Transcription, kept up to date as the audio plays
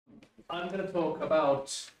I'm going to talk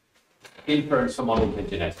about inference for modeling in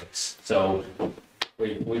genetics. So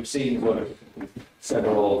we've seen sort of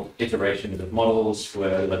several iterations of models,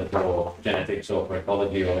 whether for genetics or for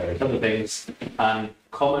ecology or various other things. And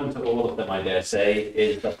common to all of them, I dare say,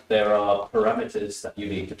 is that there are parameters that you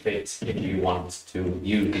need to fit if you want to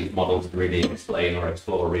use these models to really explain or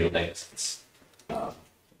explore real data sets.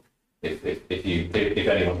 If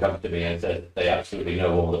anyone comes to me and says they absolutely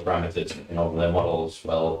know all the parameters in all of their models,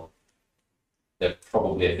 well, they're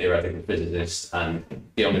probably a theoretical physicist, and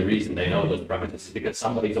the only reason they know those parameters is because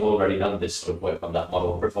somebody's already done this sort of work on that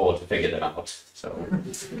model before to figure them out. So,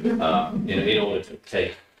 in order to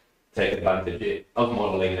take advantage of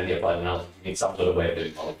modeling and any applied analysis, you need some sort of way of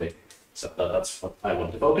doing modeling. So that's what I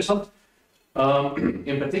want to focus on.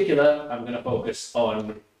 In particular, I'm going to focus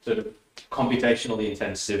on sort of computationally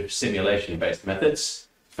intensive simulation-based methods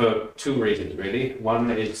for two reasons, really. One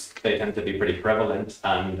is they tend to be pretty prevalent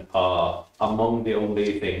and are among the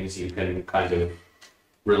only things you can kind of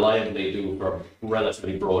reliably do for a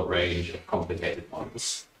relatively broad range of complicated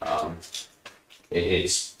models.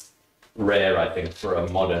 It's rare, I think, for a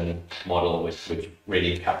modern model which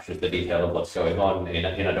really captures the detail of what's going on in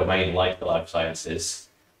a domain like the life sciences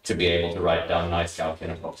to be able to write down nice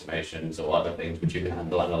Gaussian approximations or other things which you can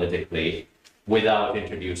handle analytically without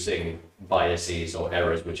introducing biases or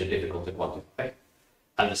errors which are difficult to quantify.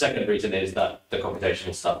 And the second reason is that the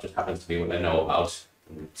computational stuff just happens to be what I know about,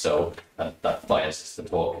 so that biases the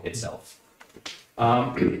talk itself.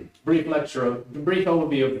 Brief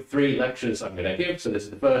overview of the three lectures I'm going to give. So this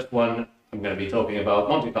is the first one. I'm going to be talking about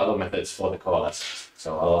Monte Carlo methods for the coalescent.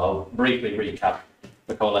 So I'll briefly recap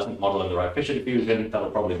the coalescent model and the Wright-Fisher diffusion.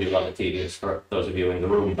 That'll probably be rather tedious for those of you in the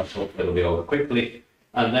room, but hopefully it'll be over quickly.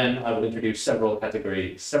 And then I will introduce several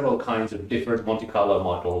kinds of different Monte Carlo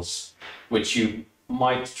models, which you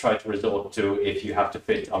might try to resort to if you have to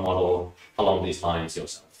fit a model along these lines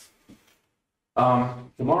yourself.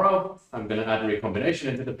 Tomorrow, I'm going to add recombination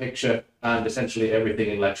into the picture, and essentially everything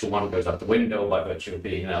in lecture 1 goes out the window by virtue of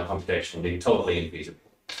being now computationally totally infeasible.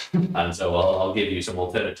 And so I'll give you some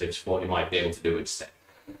alternatives for what you might be able to do instead.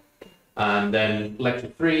 And then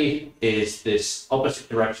lecture 3 is this opposite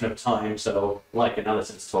direction of time. So like in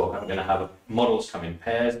Allison's talk, I'm going to have models come in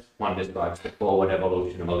pairs. One describes the forward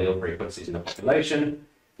evolution of allele frequencies in the population.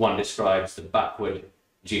 One describes the backward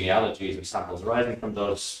genealogies of samples arising from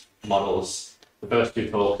those models. The first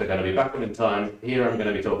two talks are going to be backward in time. Here I'm going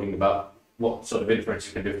to be talking about what sort of inference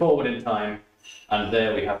you can do forward in time. And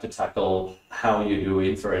there we have to tackle how you do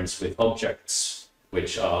inference with objects,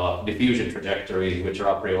 which are diffusion trajectories, which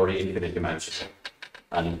are a priori infinite dimensional.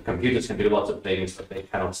 And computers can do lots of things, but they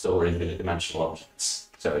cannot store infinite dimensional objects.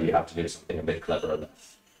 So you have to do something a bit cleverer than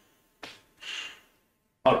that.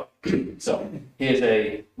 All right, so here's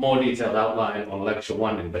a more detailed outline on lecture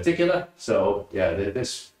 1 in particular. So yeah,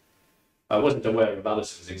 I wasn't aware of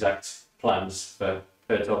Allison's exact plans for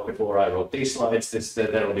her talk before I wrote these slides.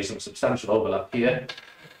 There will be some substantial overlap here.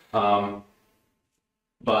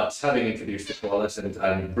 But having introduced the coalescent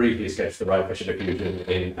and briefly sketched the Wright-Fisher diffusion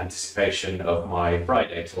in anticipation of my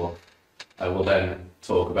Friday talk, I will then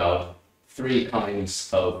talk about 3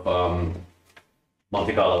 kinds of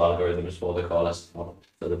Monte Carlo algorithms for the coalescent model.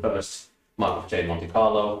 So the first, Markov chain Monte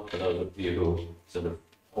Carlo, for those of you who sort of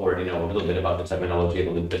already know a little bit about the terminology,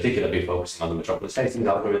 it'll in particular be focusing on the Metropolis Hastings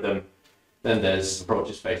algorithm. Then there's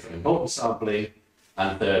approaches based on importance sampling,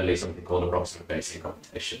 and thirdly, something called approximate Bayesian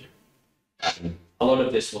computation. And a lot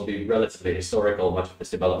of this will be relatively historical. Much of this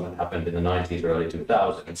development happened in the 90s, early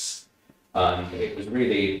 2000s. And it was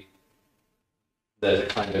really, there's a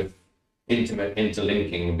kind of intimate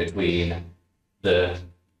interlinking between the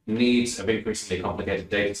needs of increasingly complicated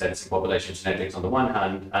data sets in population genetics on the one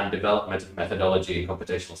hand, and development of methodology in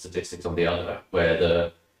computational statistics on the other, where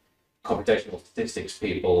the computational statistics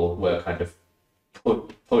people were kind of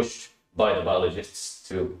pushed by the biologists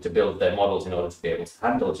to build their models in order to be able to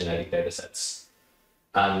handle genetic data sets.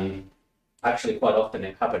 And actually quite often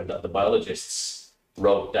it happened that the biologists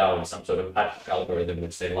wrote down some sort of ad hoc algorithm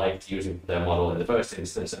which they liked using for their model in the first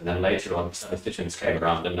instance, and then later on statisticians came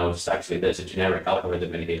around and noticed actually there's a generic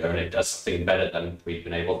algorithm in here and it does something better than we'd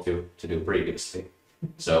been able to do previously.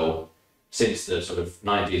 So since the sort of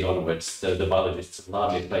 90s onwards, the biologists have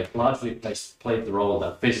largely played the role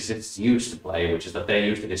that physicists used to play, which is that they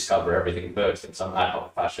used to discover everything first in some ad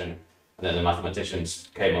hoc fashion, and then the mathematicians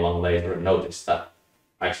came along later and noticed that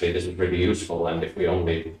actually this is really useful, and if we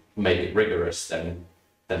only make it rigorous, then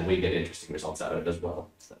we get interesting results out of it as well.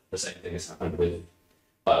 So the same thing has happened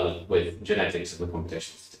with genetics and with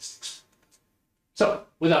computational statistics. So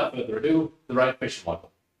without further ado, the Wright-Fisher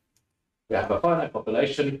model. We have a finite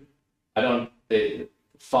population.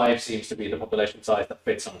 5 seems to be the population size that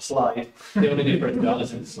fits on a slide. The only difference with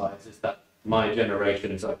Alison's slides is that my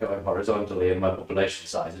generations are going horizontally and my population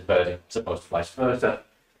size is vertical, as opposed to vice versa.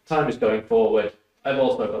 Time is going forward. I've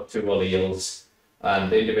also got 2 alleles,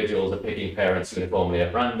 and the individuals are picking parents uniformly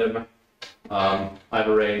at random. I've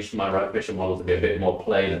arranged my right Fisher model to be a bit more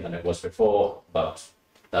plain than it was before, but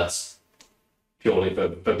that's purely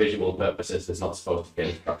for visual purposes. It's not supposed to be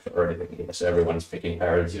any structure or anything here, so everyone's picking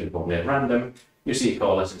parents uniformly at random. You see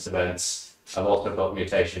coalescence events. I've also got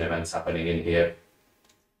mutation events happening in here.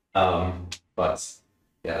 But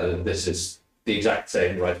yeah, this is the exact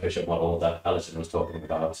same right Fisher model that Alison was talking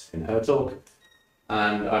about in her talk.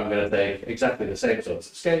 And I'm going to take exactly the same sorts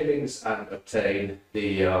of scalings and obtain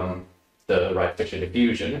the right Fisher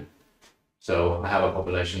diffusion. So I have a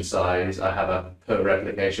population size, I have a per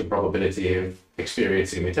replication probability of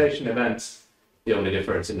experiencing mutation events. The only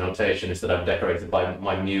difference in notation is that I've decorated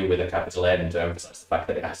my mu with a capital N to emphasize the fact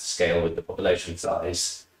that it has to scale with the population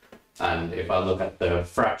size. And if I look at the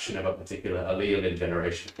fraction of a particular allele in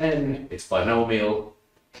generation N, it's binomial.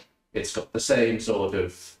 It's got the same sort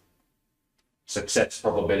of success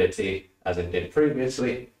probability as it did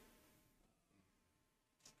previously.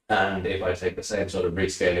 And if I take the same sort of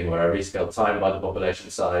rescaling where I rescale time by the population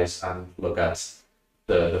size and look at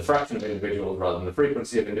the fraction of individuals rather than the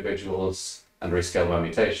frequency of individuals and rescale my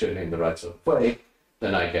mutation in the right sort of way,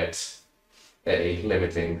 then I get a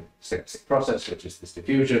limiting stochastic process, which is this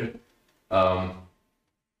diffusion.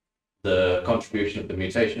 The contribution of the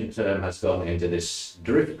mutation term has gone into this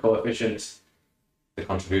drift coefficient. The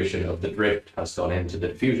contribution of the drift has gone into the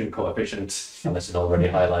diffusion coefficient. Alison already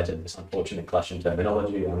highlighted this unfortunate clash in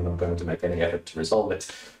terminology. I'm not going to make any effort to resolve it.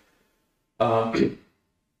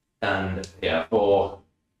 And yeah, for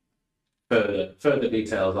further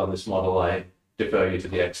details on this model, I defer you to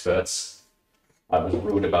the experts. I was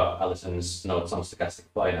rude about Alison's notes on stochastic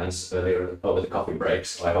finance earlier over the coffee break,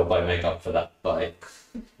 so I hope I make up for that by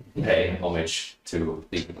paying homage to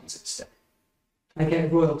the economics instead. I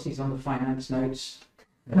get royalties on the finance notes.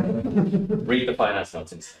 Read the finance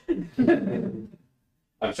notes instead.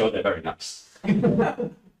 I'm sure they're very nice.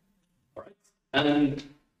 All right. And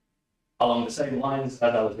along the same lines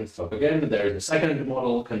as Alison's talk again, there is a second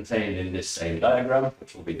model contained in this same diagram,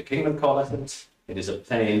 which will be the kingdom coalescent. It is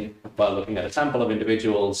obtained by looking at a sample of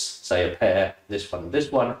individuals, say a pair, this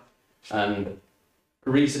one, and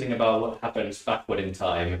reasoning about what happens backward in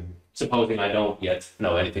time, supposing I don't yet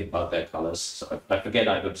know anything about their colors. So I forget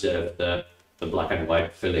I've observed the black and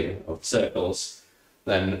white filling of circles,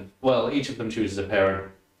 then, well, each of them chooses a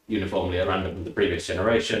parent uniformly at random from the previous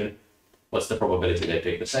generation. What's the probability they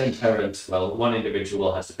pick the same parent? Well, one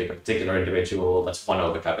individual has to pick a particular individual, that's 1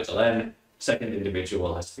 over capital N. Second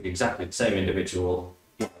individual has to pick exactly the same individual,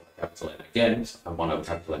 1 over capital N again, so I have 1 over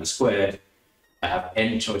capital N squared. I have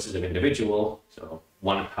n choices of individual, so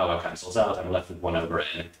one power cancels out, I'm left with 1 over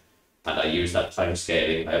n. And I use that time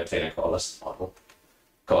scaling, I obtain a coalescent model.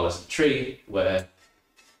 Coalescent tree, where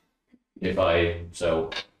if I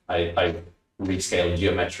rescale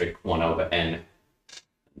geometric 1 over n,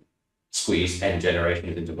 squeeze n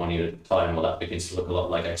generations into 1 unit at a time, well, that begins to look a lot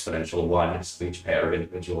like exponential 1, so each pair of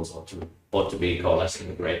individuals ought to be coalescing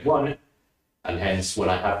with rate 1, and hence when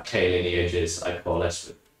I have k lineages, I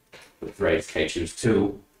coalesce with rate k choose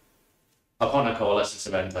 2. Upon a coalescence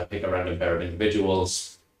event, I pick a random pair of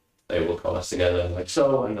individuals, they will coalesce together like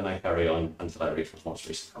so, and then I carry on until I reach my most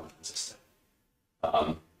recent common ancestor.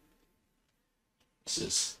 This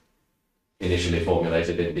is initially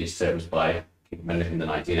formulated in these terms by in the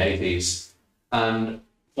 1980s. And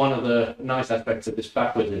one of the nice aspects of this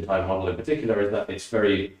backwards in time model in particular is that it's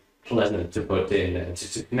very pleasant to put in,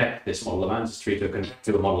 to connect this model of ancestry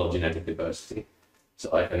to a model of genetic diversity.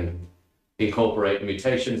 So I can incorporate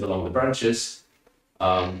mutations along the branches.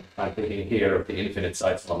 I'm thinking here of the infinite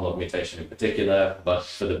sites model of mutation in particular, but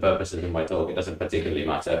for the purposes of my talk, it doesn't particularly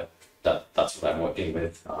matter. That's what I'm working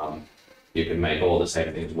with. You can make all the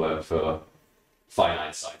same things work for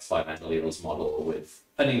finite sites, finite alleles model with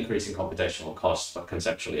an increase in computational cost, but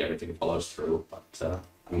conceptually everything follows through. But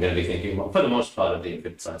I'm going to be thinking, well, for the most part, of the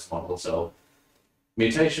infinite sites model. So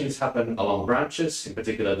mutations happen along branches, in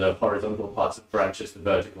particular the horizontal parts of branches. The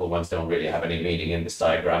vertical ones don't really have any meaning in this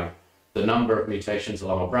diagram. The number of mutations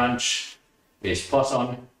along a branch is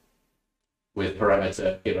 +1, with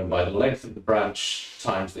parameter given by the length of the branch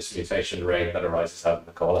times this mutation rate that arises out of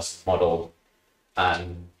the coalescent model.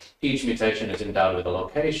 And each mutation is endowed with a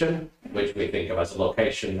location, which we think of as a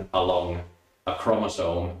location along a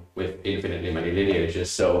chromosome with infinitely many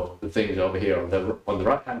lineages. So the things over here on the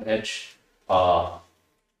right-hand edge are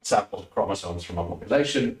sampled chromosomes from a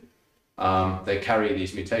population. they carry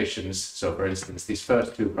these mutations. So for instance, these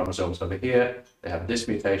first two chromosomes over here, they have this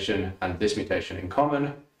mutation and this mutation in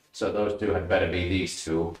common. So those two had better be these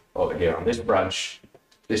two over here on this branch.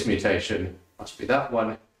 This mutation must be that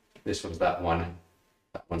one. This one's that one.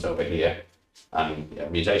 That one's over here. And yeah,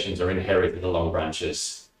 mutations are inherited along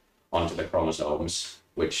branches onto the chromosomes,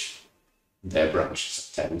 which their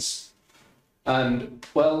branches tends. And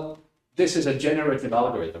well, this is a generative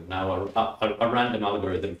algorithm now, a random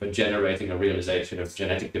algorithm for generating a realization of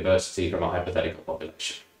genetic diversity from a hypothetical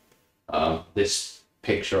population. This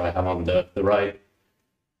picture I have on the right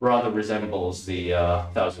rather resembles the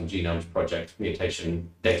 1000 Genomes Project mutation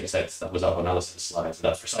datasets that was up on Alison's slides.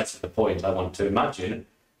 That's precisely the point I want to imagine.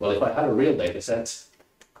 Well, if I had a real dataset,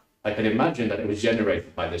 I can imagine that it was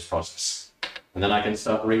generated by this process. And then I can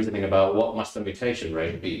start reasoning about what must the mutation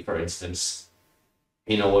rate be, for instance,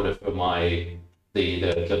 in order for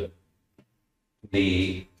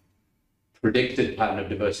the predicted pattern of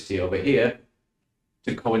diversity over here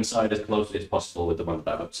to coincide as closely as possible with the one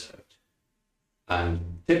that I've observed.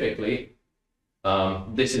 And typically,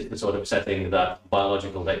 this is the sort of setting that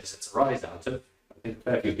biological datasets arise out of. I think a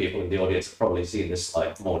fair few people in the audience have probably seen this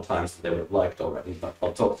slide more times than they would have liked already, but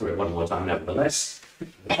I'll talk through it one more time nevertheless.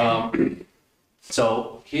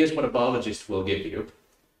 So here's what a biologist will give you.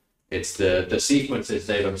 It's the sequences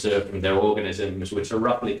they've observed from their organisms, which are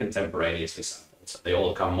roughly contemporaneously sampled. So they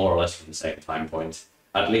all come more or less from the same time point,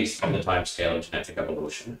 at least from the time scale of genetic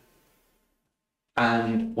evolution.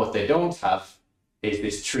 And what they don't have is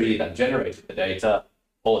this tree that generated the data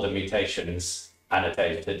or the mutations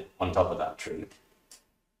annotated on top of that tree.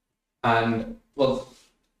 And well,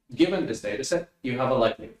 given this data set, you have a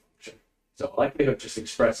likelihood function. So likelihood just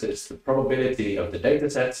expresses the probability of the data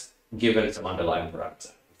set given some underlying parameter.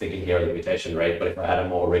 I'm thinking here of the mutation rate, but if I had a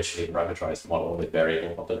more richly parameterized model with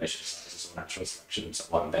variable population sizes or natural selection and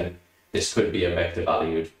so on, then this could be a vector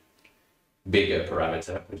valued bigger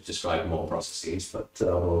parameter, which describes more processes, but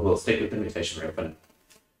we'll stick with the mutation rate for now.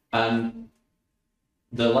 And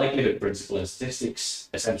the likelihood principle in statistics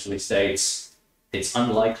essentially states it's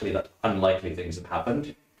unlikely that unlikely things have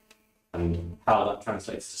happened. And how that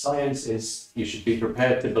translates to science is you should be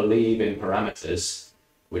prepared to believe in parameters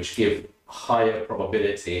which give higher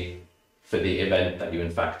probability for the event that you in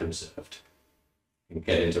fact observed. You can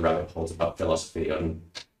get into rabbit holes about philosophy on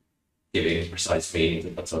giving precise meaning to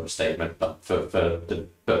that sort of statement, but for the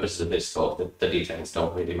purposes of this talk, the details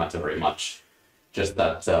don't really matter very much. Just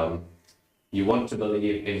that you want to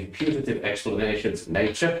believe in putative explanations of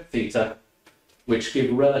nature, theta, which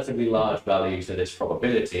give relatively large value to this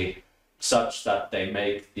probability, such that they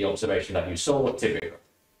make the observation that you saw typical.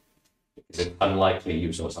 Because it's unlikely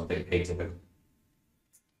you saw something atypical.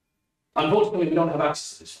 Unfortunately, we don't have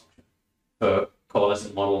access to this function for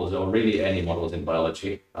coalescent models or really any models in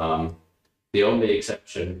biology. The only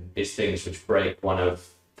exception is things which break one of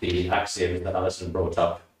the axioms that Alison brought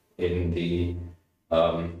up in the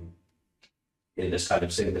in this kind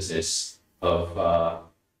of synthesis of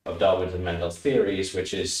Darwin's and Mendel's theories,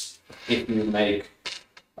 which is if you make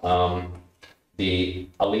the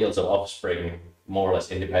alleles of offspring more or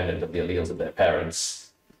less independent of the alleles of their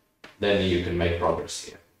parents, then you can make progress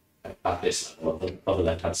here. At this level of the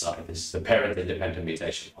left-hand side, this is the parent-independent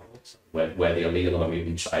mutation model, so where the allele of a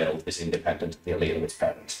mutant child is independent of the allele of its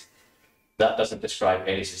parent. That doesn't describe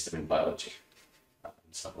any system in biology.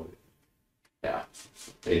 So, yeah,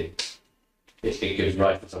 it gives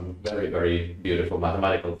rise to some very, very beautiful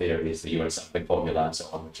mathematical theories, the UN sampling formula and so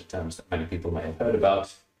on, which are terms that many people may have heard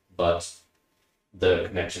about, but the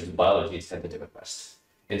connection to biology is tentative at best.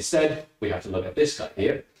 Instead, we have to look at this guy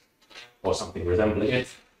here, or something resembling it,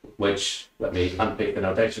 which, let me unpick the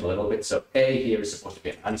notation a little bit. So A here is supposed to be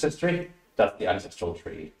an ancestry. That's the ancestral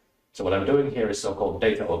tree. So what I'm doing here is so-called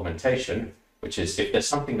data augmentation, which is if there's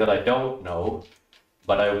something that I don't know,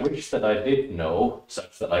 but I wish that I did know,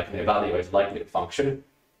 such that I can evaluate likelihood function,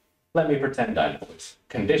 let me pretend I know it,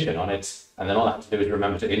 condition on it, and then all I have to do is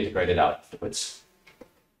remember to integrate it out afterwards.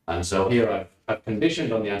 And so here I've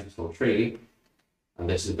conditioned on the ancestral tree, and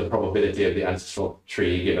this is the probability of the ancestral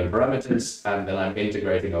tree given parameters, and then I'm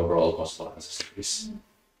integrating over all possible ancestries.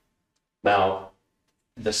 Now,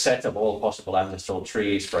 the set of all possible ancestral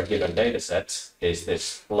trees for a given data set is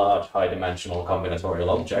this large high-dimensional combinatorial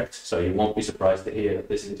object, so you won't be surprised to hear that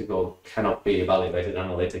this integral cannot be evaluated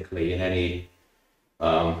analytically in any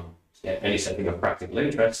setting of practical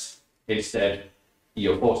interest. Instead,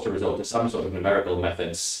 you're forced to resort to some sort of numerical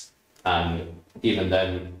methods, and even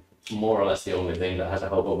then, more or less the only thing that has a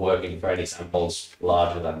hope of working for any samples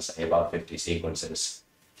larger than, say, about 50 sequences,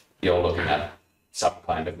 you're looking at some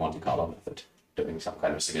kind of Monte Carlo method, doing some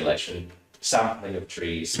kind of simulation sampling of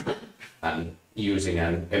trees and using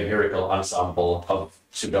an empirical ensemble of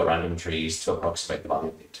pseudo-random trees to approximate the value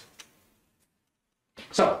of theta.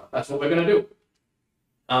 So that's what we're going to do.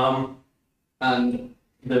 And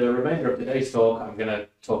the remainder of today's talk, I'm going to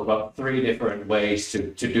talk about 3 different ways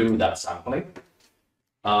to do that sampling.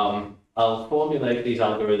 I'll formulate these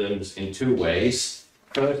algorithms in 2 ways.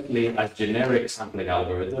 Firstly, as generic sampling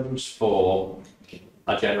algorithms for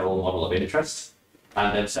a general model of interest.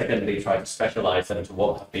 And then secondly, try to specialize them to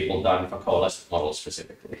what have people done for coalescent models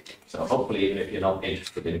specifically. So hopefully, even if you're not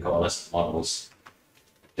interested in coalescent models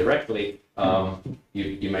directly,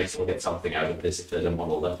 you may still get something out of this if there's a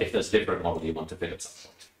model that, if there's a different model you want to fit at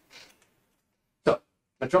some point. So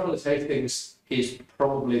Metropolis Hastings is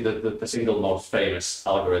probably the single most famous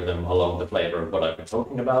algorithm along the flavor of what I've been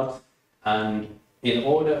talking about. And in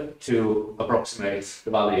order to approximate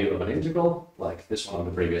the value of an integral, like this one on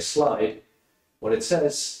the previous slide, what it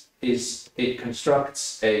says is it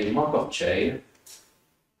constructs a Markov chain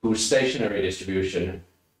whose stationary distribution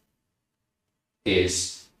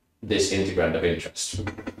is this integrand of interest.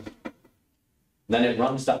 Then it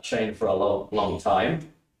runs that chain for a long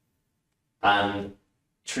time and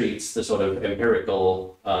treats the sort of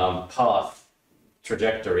empirical path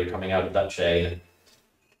trajectory coming out of that chain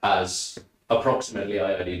as approximately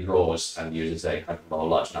IID draws and uses a kind of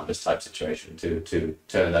large numbers type situation to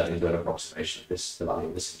turn that into an approximation of the value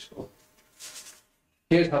of this integral.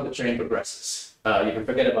 Here's how the chain progresses. You can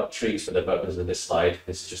forget about trees for the purpose of this slide.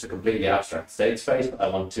 This is just a completely abstract state space, but I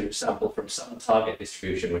want to sample from some target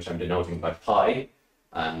distribution, which I'm denoting by pi,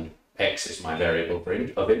 and x is my variable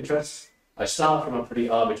of interest. I start from a pretty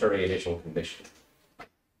arbitrary initial condition.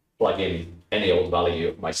 Plug in any old value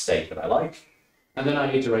of my state that I like, and then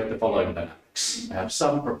I iterate the following dynamics. I have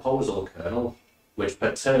some proposal kernel which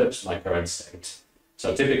perturbs my current state.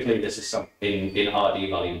 So typically this is some in RD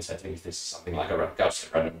valued settings, this is something like a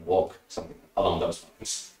Gaussian random walk, something along those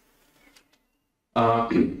lines.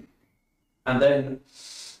 And then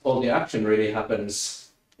all the action really happens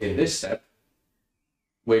in this step,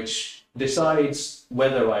 which decides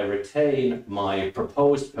whether I retain my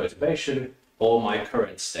proposed perturbation or my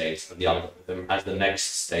current state of the algorithm as the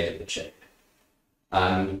next state of the chain.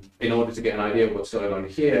 And in order to get an idea of what's going on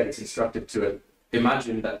here, it's instructed to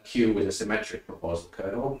imagine that Q is a symmetric proposal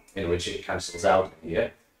kernel in which it cancels out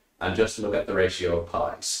here, and just look at the ratio of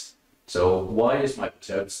pi's. So Y is my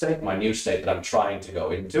perturbed state, my new state that I'm trying to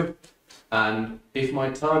go into. And if my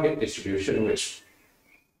target distribution, which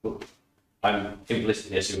I'm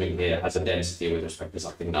implicitly assuming here has a density with respect to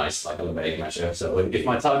something nice like a Lebesgue measure. So if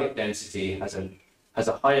my target density has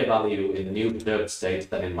a higher value in the new perturbed state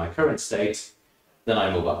than in my current state, then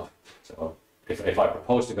I move up. So if I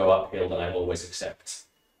propose to go uphill, then I always accept.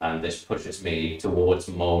 And this pushes me towards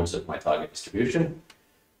modes of my target distribution.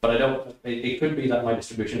 But I don't, it could be that my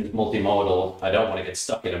distribution is multimodal. I don't want to get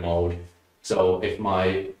stuck in a mode. So if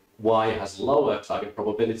my Y has lower target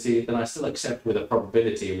probability, then I still accept with a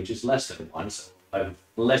probability which is less than 1. So I'm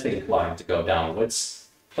less inclined to go downwards,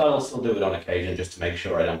 but I'll still do it on occasion just to make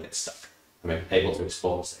sure I don't get stuck. I'm able to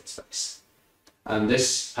explore state space. And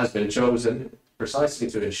this has been chosen precisely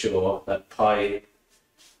to ensure that pi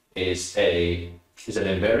is an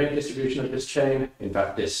invariant distribution of this chain. In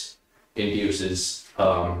fact, this induces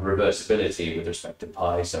reversibility with respect to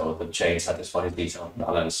pi, so the chain satisfies detailed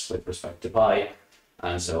balance with respect to pi,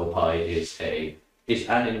 and so pi is an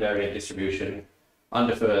invariant distribution.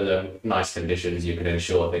 Under further nice conditions, you can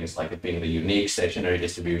ensure things like it being the unique stationary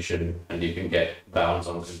distribution, and you can get bounds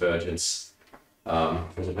on convergence.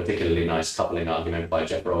 There's a particularly nice coupling argument by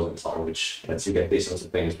Jeff Rosenthal, which lets you get these sorts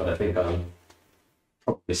of things, but I think I'm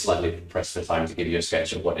probably slightly pressed for time to give you a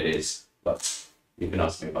sketch of what it is, but you can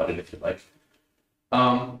ask me about it if you like.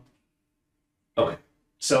 Okay,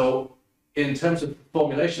 so in terms of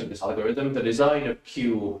formulation of this algorithm, the design of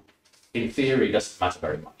Q in theory doesn't matter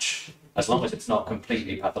very much. As long as it's not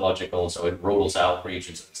completely pathological, so it rules out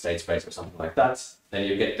regions of the state space or something like that, then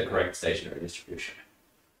you get the correct stationary distribution.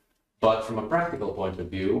 But from a practical point of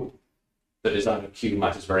view, the design of Q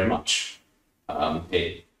matters very much.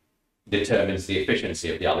 It determines the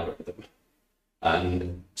efficiency of the algorithm.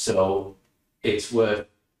 And so it's worth,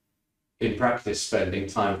 in practice, spending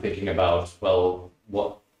time thinking about, well,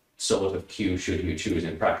 what sort of Q should you choose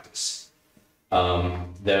in practice?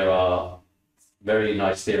 There are very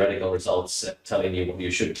nice theoretical results telling you what you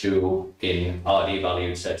should do in RD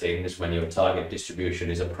valued settings when your target distribution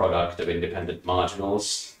is a product of independent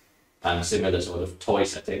marginals and similar sort of toy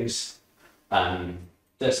settings. And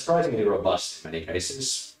they're surprisingly robust in many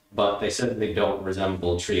cases, but they certainly don't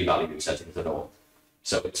resemble tree valued settings at all.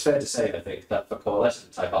 So it's fair to say, I think, that for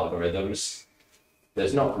coalescent type algorithms,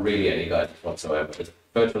 there's not really any guidance whatsoever. There's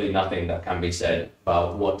virtually nothing that can be said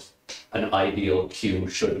about what an ideal queue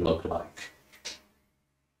should look like.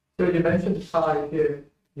 So you mentioned phi here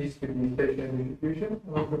needs to be station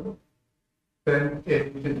distribution. Then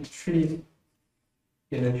in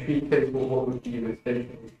a tree table, what would be the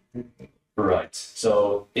station distribution? Right.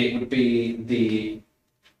 So it would be the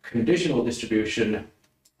conditional distribution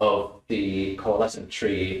of the coalescent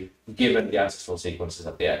tree given the ancestral sequences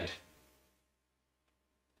at the end.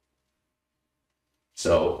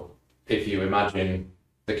 So if you imagine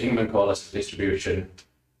the Kingman coalescent distribution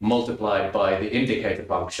multiplied by the indicator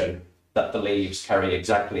function that the leaves carry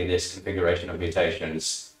exactly this configuration of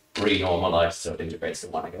mutations, renormalized so it integrates to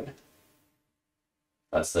 1 again.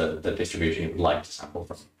 That's the distribution you would like to sample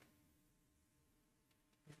from.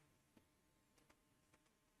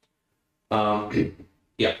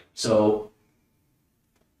 Yeah, so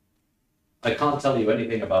I can't tell you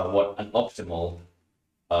anything about what an optimal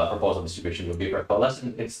proposal distribution would be for a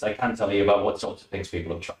coalescent. I can tell you about what sorts of things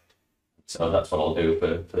people have tried. So that's what I'll do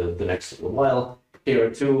for the next little while. Here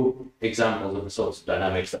are 2 examples of the sorts of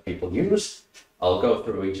dynamics that people use. I'll go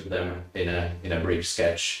through each of them in a brief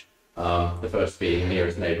sketch. The first being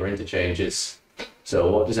nearest neighbor interchanges.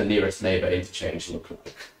 So what does a nearest neighbor interchange look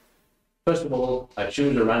like? First of all, I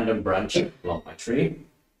choose a random branch along my tree.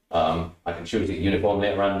 I can choose it uniformly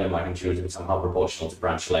at random. I can choose it somehow proportional to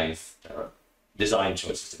branch length. There are design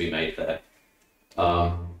choices to be made there.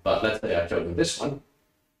 But let's say I've chosen this one,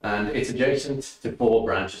 and it's adjacent to 4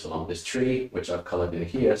 branches along this tree, which I've colored in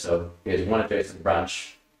here. So here's one adjacent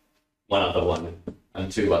branch, one other one,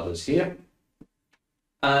 and 2 others here.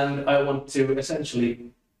 And I want to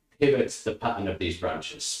essentially pivot the pattern of these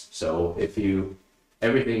branches. So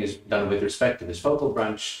everything is done with respect to this focal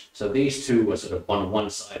branch. So these 2 are sort of on one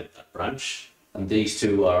side of that branch, and these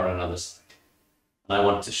 2 are on another side. And I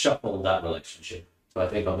want to shuffle that relationship. So I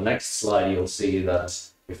think on the next slide, you'll see that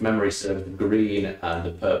if memory serves, the green and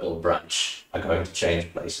the purple branch are going to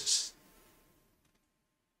change places.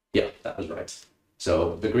 Yeah, that was right.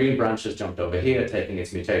 So the green branch has jumped over here, taking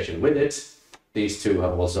its mutation with it. These 2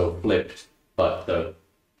 have also flipped, but the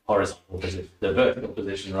horizontal position, the vertical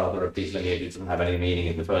position rather, of these lineages doesn't have any meaning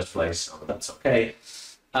in the first place, so that's okay.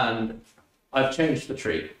 And I've changed the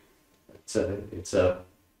tree. It's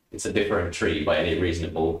a different tree by any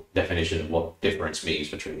reasonable definition of what difference means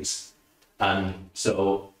for trees. And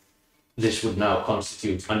so this would now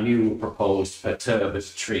constitute a new proposed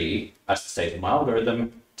perturbed tree as the state of my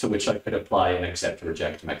algorithm, to which I could apply an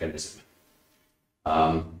accept-reject mechanism.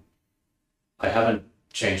 I haven't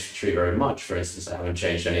changed the tree very much. For instance, I haven't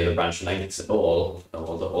changed any of the branch lengths at all.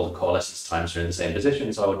 All the coalescence times are in the same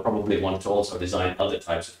position, so I would probably want to also design other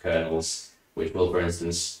types of kernels, which will, for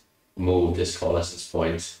instance, move this coalescence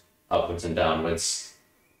point upwards and downwards.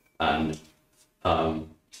 And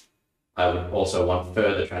I would also want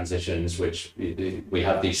further transitions, which we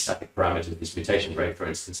have these static parameters, this mutation rate, for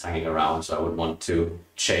instance, hanging around. So I would want to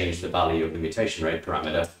change the value of the mutation rate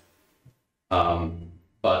parameter.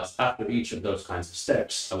 But after each of those kinds of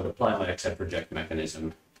steps, I would apply my accept-reject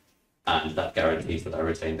mechanism, and that guarantees that I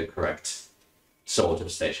retain the correct sort of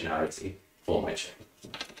stationarity for my chain.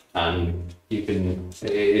 And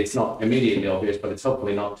it's not immediately obvious, but it's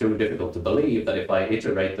hopefully not too difficult to believe that if I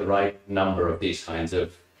iterate the right number of these kinds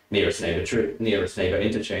of nearest neighbor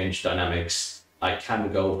interchange dynamics, I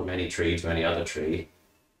can go from any tree to any other tree,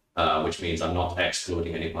 which means I'm not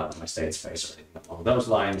excluding any part of my state space or anything along those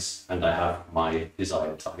lines, and I have my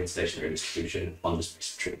desired target stationary distribution on the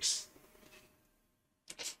space of trees.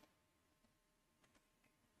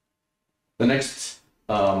 The next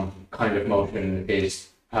kind of motion is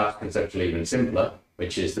perhaps conceptually even simpler,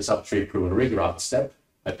 which is the subtree prune regraft step.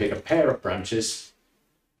 I pick a pair of branches,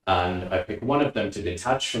 and I pick one of them to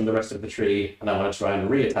detach from the rest of the tree, and I want to try and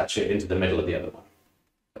reattach it into the middle of the other one.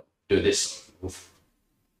 Do this move.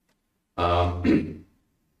 And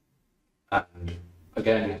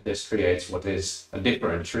again, this creates what is a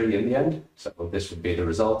different tree in the end. So this would be the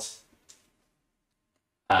result.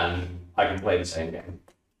 And I can play the same game.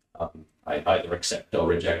 I either accept or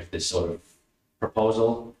reject this sort of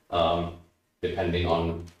proposal, depending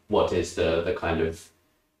on what is the kind of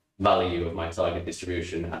value of my target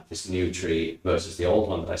distribution at this new tree versus the old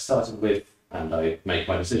one that I started with. And I make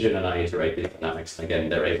my decision and I iterate the dynamics. And again,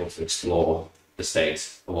 they're able to explore the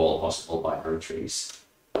state of all possible binary trees.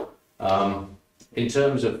 In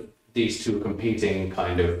terms of these two competing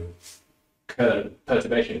kind of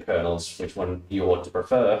perturbation kernels, which one you ought to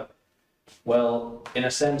prefer? Well, in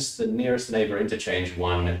a sense, the nearest neighbor interchange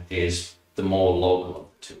one is the more local of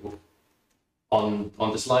the two. On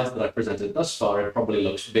the slides that I presented thus far, it probably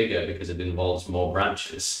looks bigger because it involves more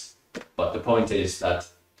branches. But the point is that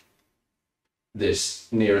this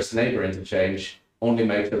nearest neighbor interchange only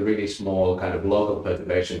makes a really small kind of local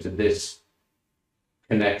perturbation to this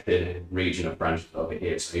connected region of branches over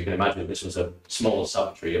here. So you can imagine if this was a small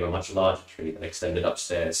subtree of a much larger tree that extended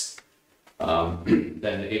upstairs,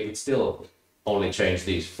 then it would still only change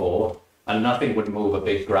these four, and nothing would move a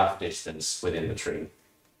big graph distance within the tree.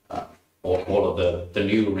 All of the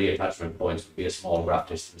new reattachment points would be a small graph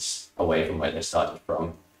distance away from where they started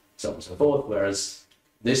from, so on and so forth. Whereas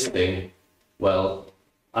this thing, well,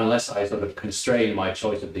 unless I sort of constrain my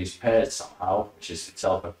choice of these pairs somehow, which is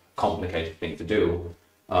itself a complicated thing to do,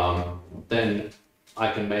 then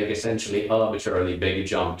I can make essentially arbitrarily big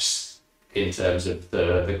jumps in terms of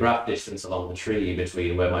the graph distance along the tree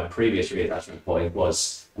between where my previous reattachment point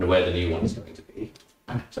was and where the new one is going to be.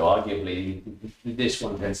 So arguably, this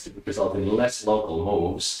one tends to result in less local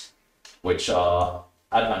moves, which are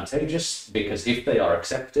advantageous because if they are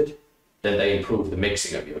accepted, then they improve the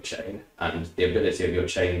mixing of your chain, and the ability of your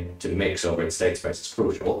chain to mix over its state space is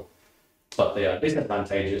crucial. But they are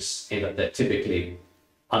disadvantageous in that they're typically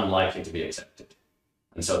unlikely to be accepted.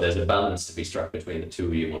 And so there's a balance to be struck between the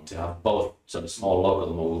two. You want to have both sort of small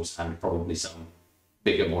local moves and probably some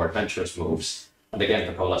bigger, more adventurous moves. And again,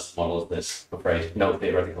 for coalescent models, there's, I'm afraid, no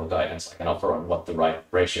theoretical guidance I can offer on what the right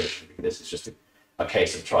ratio should be. This is just a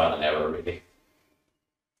case of trial and error, really.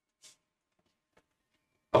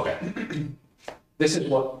 Okay. This is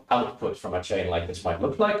what output from a chain like this might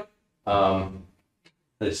look like.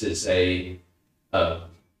 This is a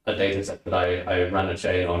data set that I ran a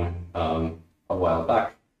chain on a while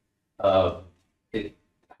back. It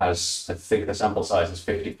has, I think the sample size is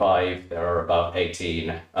 55. There are about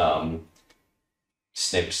 18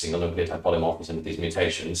 SNPs, single nucleotide polymorphism, of these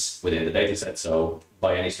mutations within the data set. So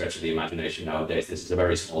by any stretch of the imagination nowadays, this is a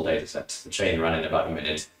very small data set. The chain ran in about a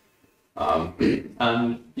minute.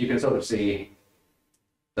 And you can sort of see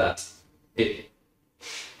that it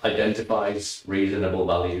identifies reasonable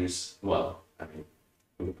values. Well, I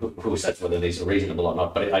mean, who says whether these are reasonable or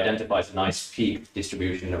not, but it identifies a nice peak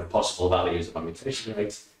distribution of possible values of a mutation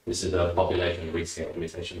rate. This is a population rescale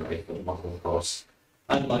mutation rate for the model, of course.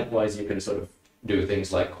 And likewise, you can sort of do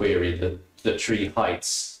things like query the tree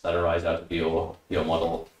heights that arise out of your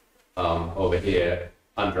model. Over here,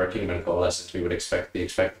 under a Kingman coalescence, we would expect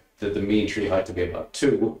the mean tree height to be about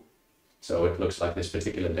 2. So it looks like this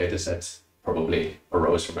particular data set probably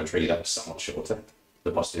arose from a tree that was somewhat shorter. The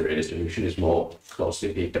posterior distribution is more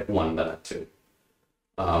closely peaked at 1 than at 2.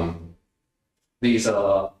 These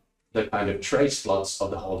are the kind of trace plots of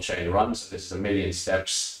the whole chain run. So this is 1 million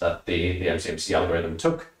steps that the MCMC algorithm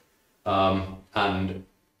took. And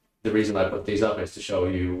the reason I put these up is to show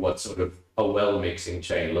you what sort of a well-mixing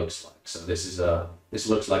chain looks like. So this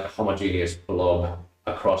looks like a homogeneous blob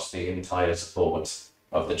across the entire support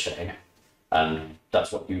of the chain. And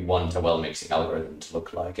that's what you want a well-mixing algorithm to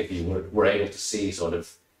look like. If you were able to see sort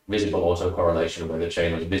of visible autocorrelation where the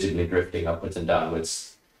chain was visibly drifting upwards and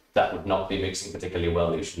downwards, that would not be mixing particularly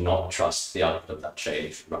well. You should not trust the output of that chain.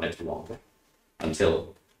 You should run it longer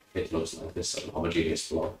until it looks like this sort of homogeneous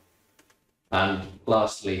blob. And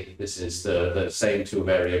lastly, this is the same two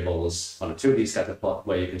variables on a 2D scatter plot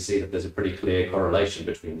where you can see that there's a pretty clear correlation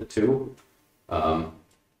between the two.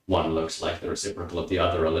 One looks like the reciprocal of the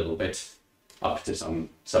other a little bit, up to some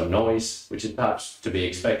noise, which is perhaps to be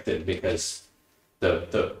expected because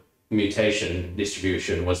the mutation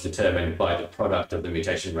distribution was determined by the product of the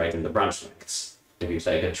mutation rate and the branch lengths. If you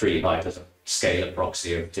take a tree height as a scalar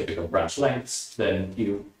proxy of typical branch lengths, then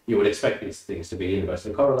you would expect these things to be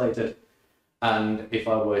inversely correlated. And if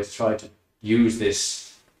I were to try to use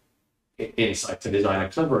this insight to design a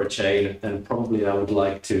cleverer chain, then probably I would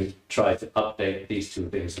like to try to update these two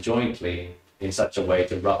things jointly in such a way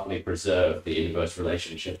to roughly preserve the inverse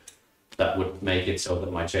relationship that would make it so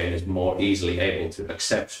that my chain is more easily able to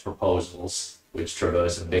accept proposals which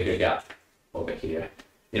traverse a bigger gap over here.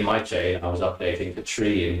 In my chain, I was updating the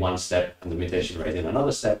tree in one step and the mutation rate in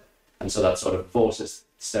another step, and so that sort of forces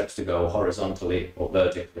steps to go horizontally or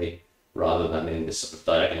vertically rather than in this sort of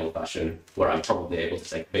diagonal fashion where I'm probably able to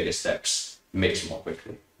take bigger steps, mix more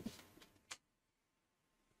quickly.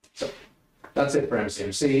 So that's it for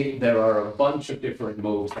MCMC. There are a bunch of different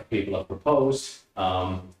moves that people have proposed,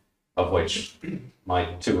 of which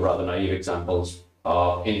my two rather naive examples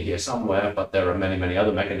are in here somewhere, but there are many, many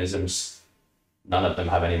other mechanisms. None of them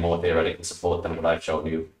have any more theoretical support than what I've shown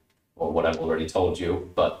you or what I've already told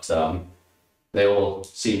you, but they all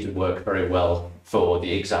seem to work very well for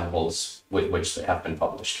the examples with which they have been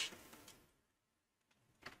published.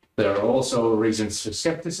 There are also reasons for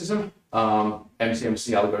skepticism.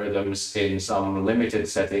 MCMC algorithms in some limited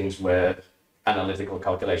settings where analytical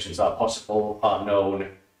calculations are possible are known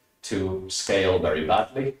to scale very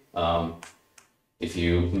badly. If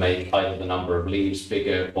you make either the number of leaves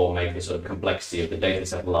bigger or make the sort of complexity of the data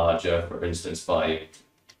set larger, for instance, by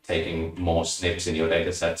taking more SNPs in your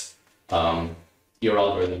data set, your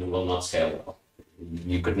algorithm will not scale well.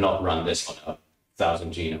 You could not run this on a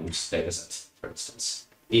 1,000 genomes data set, for instance,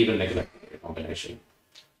 even neglecting the combination.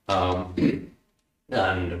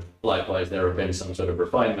 And likewise, there have been some sort of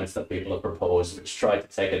refinements that people have proposed which try to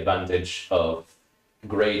take advantage of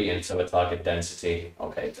gradients of a target density.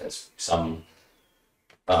 Okay, there's some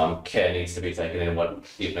care needs to be taken in what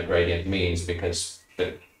even a gradient means, because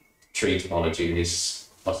the tree topology is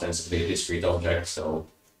ostensibly a discrete object, so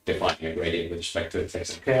defining a gradient with respect to it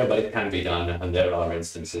takes some care, but it can be done, and there are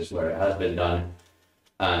instances where it has been done,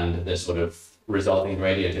 and the sort of resulting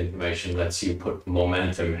gradient information lets you put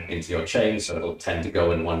momentum into your chain, so it'll tend to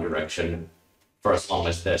go in one direction for as long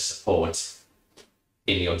as there's support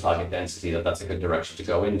in your target density that's a good direction to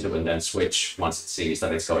go into, and then switch once it sees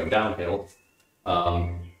that it's going downhill.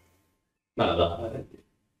 None of that.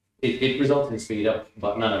 It results in speed up,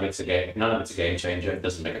 but none of it's a game changer. It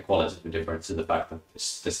doesn't make a qualitative difference to the fact that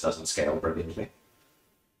this doesn't scale brilliantly.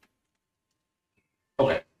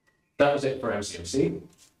 Okay, that was it for MCMC.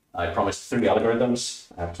 I promised 3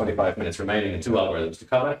 algorithms. I have 25 minutes remaining and 2 algorithms to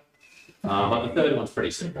cover. But the third one's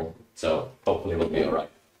pretty simple, so hopefully we'll be all right.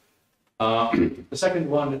 The second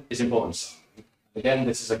one is importance. Again,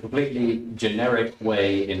 this is a completely generic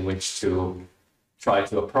way in which to try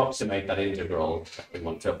to approximate that integral that we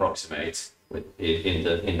want to approximate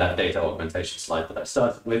in that data augmentation slide that I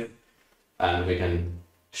started with. And we can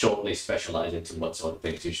shortly specialize into what sort of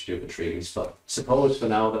things you should do for trees. But suppose for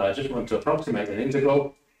now that I just want to approximate an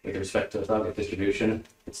integral with respect to a target distribution.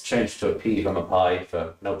 It's changed to a p from a pi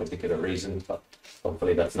for no particular reason, but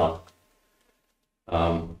hopefully that's not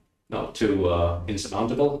too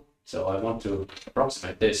insurmountable. So I want to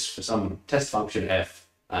approximate this for some test function f,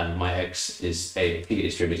 and my x is a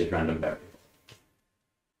p-distributed random variable.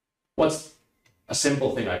 What's a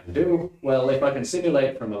simple thing I can do? Well, if I can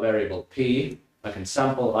simulate from a variable p, I can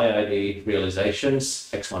sample IID realizations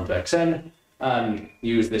x1 to xn, and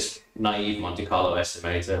use this naive Monte Carlo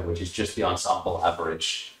estimator, which is just the ensemble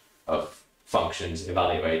average of functions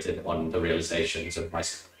evaluated on the realizations of my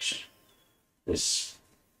simulation. There's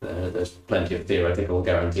plenty of theoretical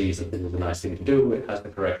guarantees that this is a nice thing to do. It has the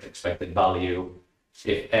correct expected value.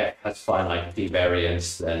 If f has finite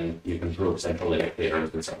p-variance, then you can prove central limit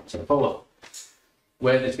theorems and so on and so forth.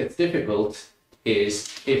 Where this gets difficult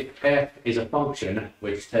is if f is a function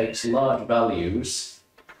which takes large values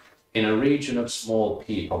in a region of small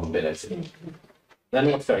p probability. Then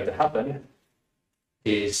what's going to happen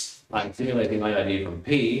is I'm simulating IID from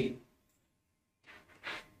p,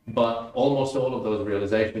 but almost all of those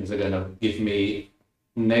realizations are going to give me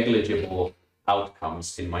negligible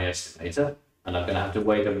outcomes in my estimator, and I'm going to have to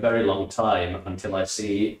wait a very long time until I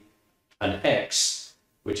see an x,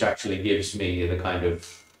 which actually gives me the kind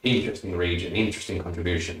of interesting region, interesting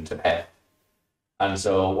contribution to f. And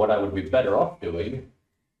so what I would be better off doing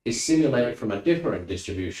is simulate from a different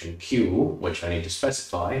distribution q, which I need to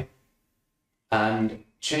specify, and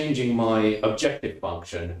changing my objective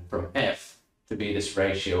function from f to be this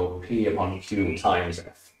ratio p upon q times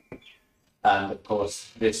f. And of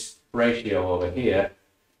course, this ratio over here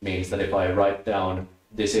means that if I write down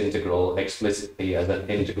this integral explicitly as an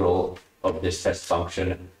integral of this test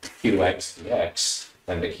function qx dx,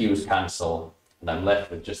 then the q's cancel, and I'm left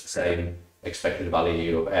with just the same expected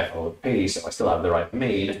value of f over p, so I still have the right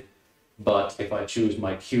mean. But if I choose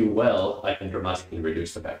my q well, I can dramatically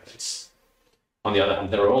reduce the variance. On the other hand,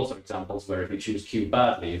 there are also examples where if you choose q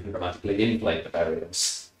badly, you can dramatically inflate the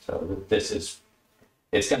variance. So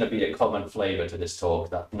it's going to be a common flavor to this talk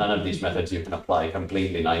that none of these methods you can apply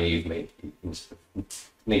completely naively. You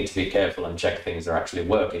need to be careful and check things are actually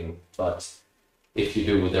working, but if you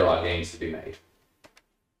do, there are gains to be made.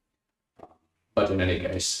 But in any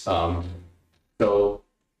case, so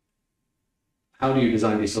how do you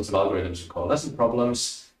design these sorts of algorithms for coalescent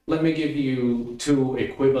problems? Let me give you 2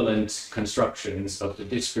 equivalent constructions of the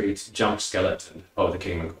discrete jump skeleton of the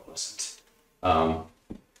Kingman coalescent.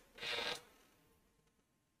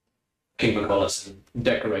 Kingman coalescent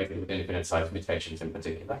decorated with infinite size mutations in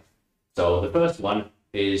particular. So the first one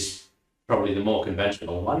is probably the more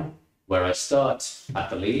conventional one, where I start at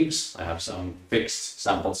the leaves. I have some fixed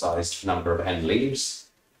sample size number of n leaves,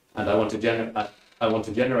 and I want to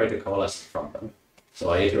generate a coalescent from them. So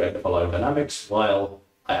I iterate the following dynamics while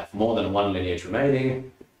I have more than one lineage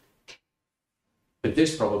remaining. With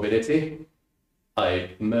this probability,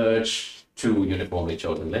 I merge 2 uniformly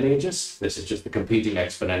chosen lineages. This is just the competing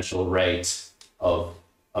exponential rate of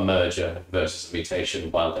a merger versus a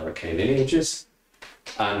mutation while there are k lineages.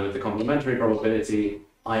 And with the complementary probability,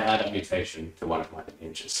 I add a mutation to one of my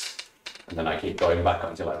lineages. And then I keep going back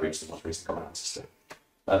until I reach the most recent common ancestor.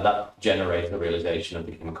 And that generates the realization of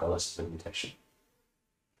the human coalescent mutation.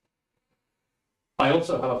 I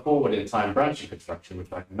also have a forward in time branching construction,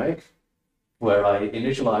 which I can make, where I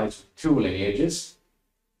initialize two lineages.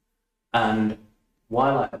 And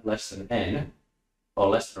while I have less than n, or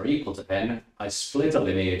less than or equal to n, I split a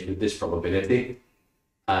lineage with this probability,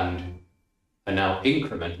 and I now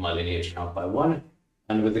increment my lineage count by 1.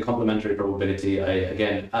 And with the complementary probability, I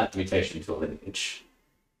again add mutation to a lineage.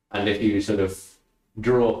 And if you sort of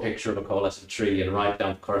draw a picture of a coalescent tree and write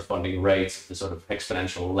down the corresponding rates, the sort of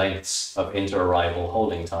exponential lengths of inter-arrival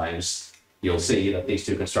holding times, you'll see that these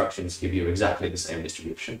two constructions give you exactly the same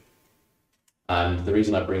distribution. And the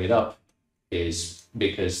reason I bring it up is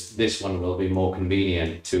because this one will be more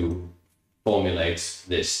convenient to formulate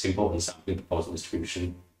this important sampling proposal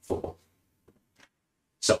distribution for.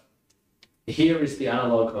 So here is the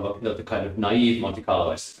analog of the kind of naive Monte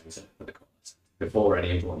Carlo estimator for the coalescent before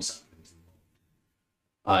any important sampling.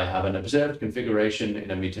 I have an observed configuration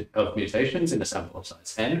in of mutations in a sample of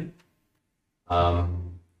size n,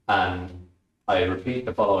 and I repeat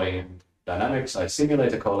the following dynamics. I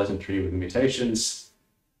simulate a coalescent tree with mutations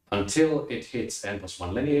until it hits n plus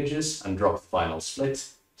 1 lineages and drop the final split.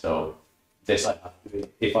 So this I have to do.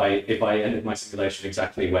 If I ended my simulation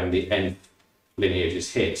exactly when the nth lineage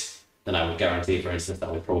is hit, then I would guarantee, for instance,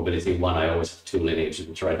 that with probability 1, I always have two lineages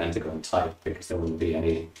which are identical in type, because there wouldn't be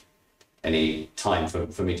any time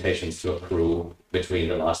for mutations to accrue between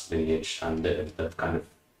the last lineage and the kind of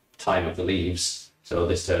time of the leaves. So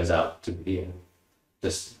this turns out to be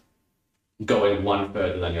just going one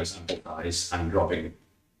further than your sample size and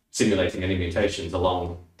simulating any mutations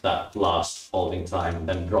along that last holding time and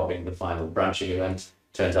then dropping the final branching event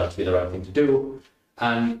turns out to be the right thing to do.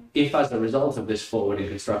 And if as a result of this forwarding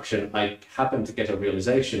construction, I happen to get a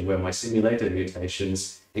realization where my simulated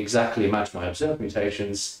mutations exactly match my observed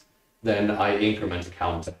mutations, then I increment a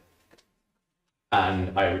counter.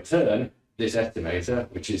 And I return this estimator,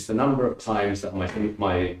 which is the number of times that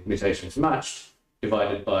my mutations matched,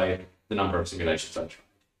 divided by the number of simulations I tried.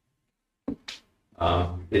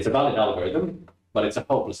 It's a valid algorithm, but it's a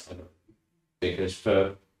hopeless algorithm, because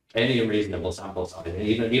for any reasonable sample size,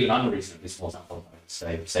 even unreasonably small sample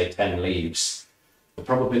size, say 10 leaves, the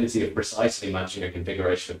probability of precisely matching a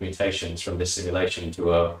configuration of mutations from this simulation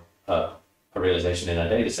to a realization in a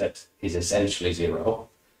data set is essentially 0.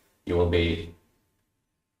 You will be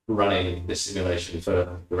running this simulation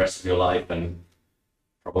for the rest of your life and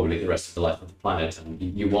probably the rest of the life of the planet, and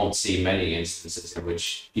you won't see many instances in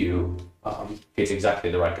which you hit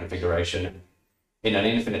exactly the right configuration. In an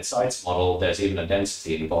infinite sites model, there's even a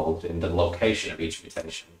density involved in the location of each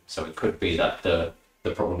mutation. So it could be that the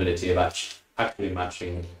probability of actually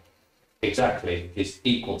matching exactly is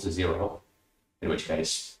equal to 0, in which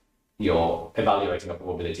case you're evaluating a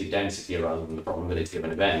probability density rather than the probability of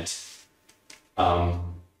an event.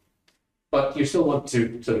 But you still want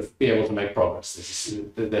to sort of be able to make progress.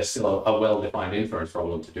 There's still a well-defined inference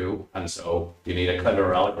problem to do, and so you need a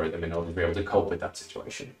cleverer algorithm in order to be able to cope with that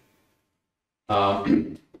situation.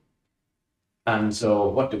 And so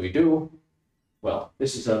what do we do? Well,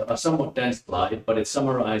 this is a somewhat dense slide, but it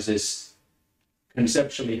summarizes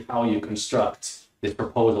conceptually how you construct this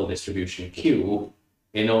proposal distribution Q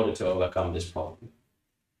in order to overcome this problem.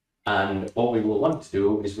 And what we will want to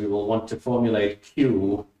do is we will want to formulate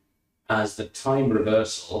Q as the time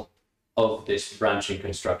reversal of this branching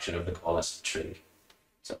construction of the coalescent tree.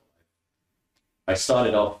 So I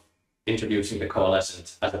started off introducing the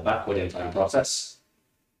coalescent as a backward in time process.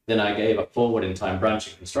 Then I gave a forward in time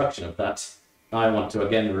branching construction of that. Now I want to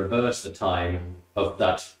again reverse the time of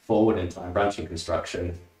that forward in time branching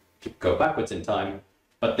construction to go backwards in time,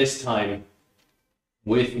 but this time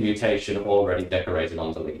with mutation already decorated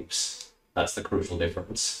on the leaves. That's the crucial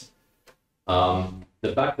difference.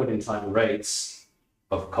 The backward in time rates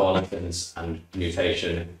of coalescence and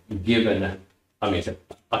mutation given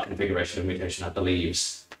a configuration of mutation at the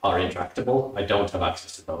leaves are intractable. I don't have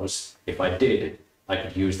access to those. If I did, I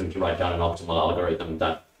could use them to write down an optimal algorithm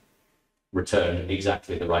that returned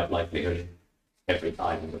exactly the right likelihood every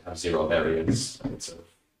time and would have 0 variance. It's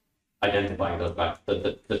identifying those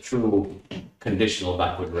the true conditional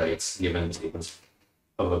backward rates given the sequence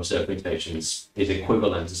of observed mutations is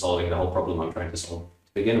equivalent to solving the whole problem I'm trying to solve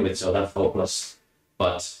to begin with. So that's hopeless,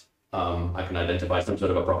 but I can identify some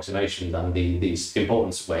sort of approximation, and these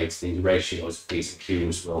importance weights, these ratios, these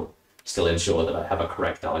Qs will still ensure that I have a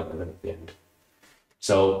correct algorithm at the end.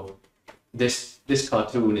 So this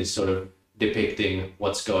cartoon is sort of depicting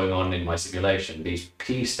what's going on in my simulation. These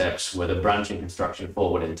key steps were the branching construction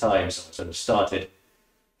forward in time. So I sort of started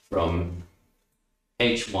from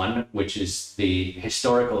H1, which is the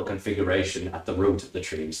historical configuration at the root of the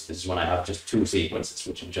trees. This is when I have just two sequences,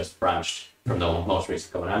 which have just branched from the most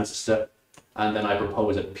recent common ancestor. And then I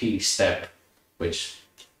propose a P step, which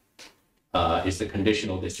is the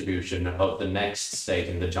conditional distribution of the next state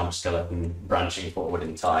in the jump skeleton branching forward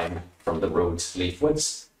in time from the root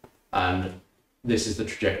leafwards. And this is the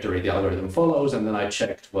trajectory the algorithm follows. And then I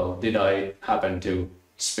checked, well, did I happen to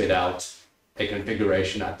spit out a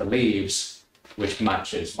configuration at the leaves which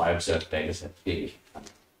matches my observed data set D?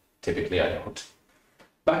 Typically I don't.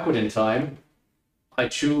 Backward in time, I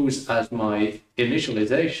choose as my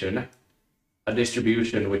initialization a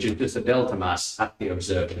distribution which is just a delta mass at the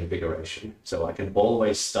observed configuration. So I can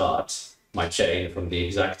always start my chain from the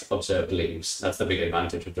exact observed leaves. That's the big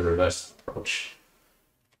advantage of the reverse approach.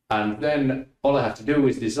 And then all I have to do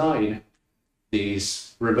is design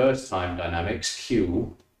these reverse time dynamics,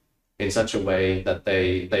 Q, in such a way that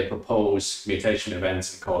they propose mutation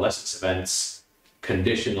events and coalescence events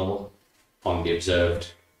conditional on the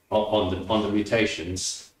observed, on the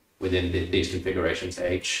mutations within these configurations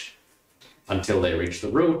H until they reach the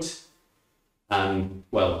root. And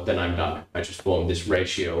well, then I'm done. I just form this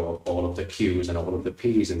ratio of all of the Q's and all of the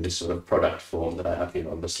P's in this sort of product form that I have here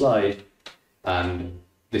on the slide. And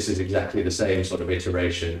this is exactly the same sort of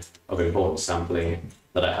iteration of importance sampling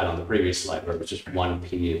that I had on the previous slide, where it was just 1P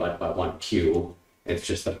divided by 1Q. It's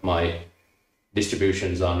just that my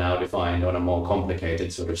distributions are now defined on a more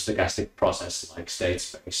complicated sort of stochastic process like state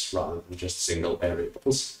space rather than just single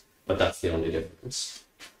variables. But that's the only difference.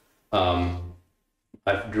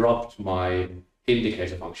 I've dropped my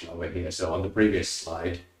indicator function over here. So on the previous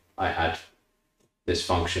slide, I had this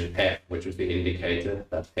function f, which was the indicator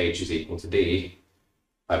that h is equal to d.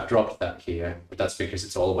 I've dropped that here, but that's because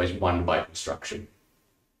it's always 1 by construction.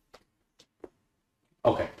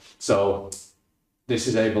 Okay, so this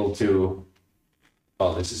is able to,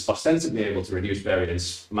 well, this is ostensibly able to reduce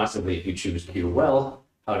variance massively if you choose Q well.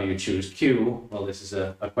 How do you choose Q? Well, this is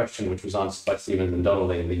a question which was answered by Stevens and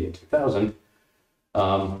Donnelly in the year 2000.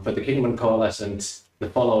 For the Kingman coalescent, the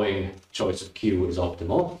following choice of Q is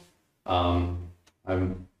optimal.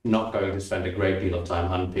 I'm not going to spend a great deal of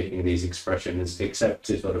time unpicking these expressions, except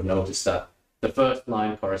to sort of notice that the first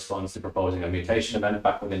line corresponds to proposing a mutation event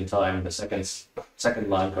backward in time. The second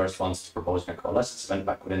line corresponds to proposing a coalescence event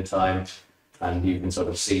backward in time. And you can sort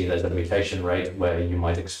of see there's a mutation rate where you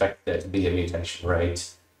might expect there to be a mutation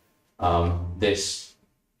rate. This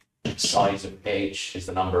size of h is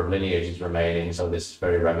the number of lineages remaining, so this is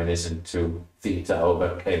very reminiscent to theta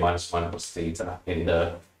over k minus 1 plus theta in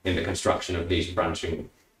the construction of these branching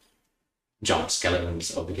jump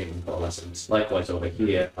skeletons of the given coalescence. Likewise over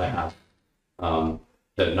here I have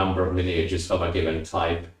the number of lineages of a given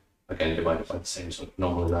type, again divided by the same sort of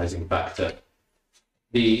normalizing factor.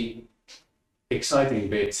 The exciting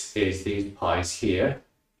bit is these pi's here,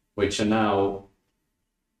 which are now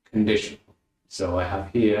conditional. So I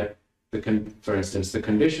have here, for instance, the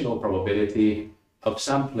conditional probability of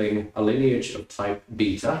sampling a lineage of type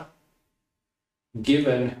beta,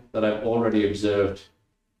 given that I've already observed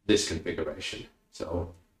this configuration.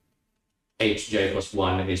 So hj plus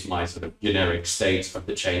 1 is my sort of generic state of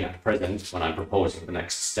the chain at present when I'm proposing the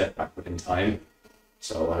next step backward in time.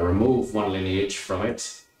 So I remove one lineage from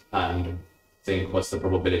it and think what's the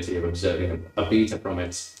probability of observing a beta from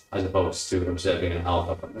it as opposed to observing an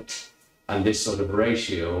alpha from it. And this sort of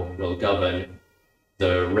ratio will govern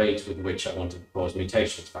the rate with which I want to propose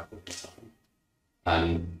mutations backward in time.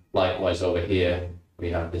 And likewise over here,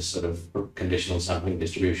 we have this sort of conditional sampling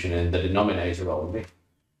distribution in the denominator only.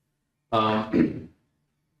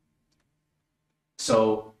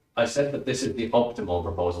 So I said that this is the optimal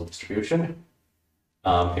proposal distribution.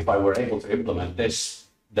 If I were able to implement this,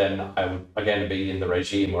 then I would again be in the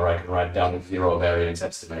regime where I can write down a zero variance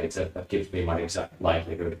estimator that gives me my exact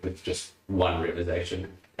likelihood with just one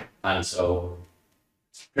realization. And so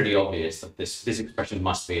it's pretty obvious that this expression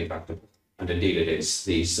must be intractable. And indeed it is.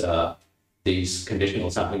 These conditional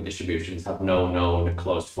sampling distributions have no known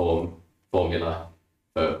closed form formula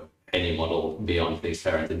for any model beyond these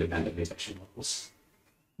parent independent mutation models.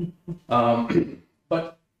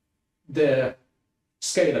 But they're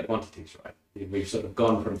scalar quantities, right? We've sort of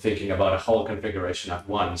gone from thinking about a whole configuration at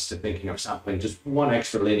once to thinking of sampling just one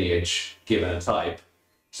extra lineage given a type.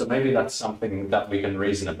 So maybe that's something that we can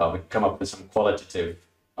reason about. We can come up with some qualitative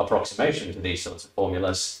approximation to these sorts of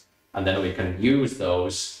formulas, and then we can use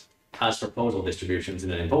those as proposal distributions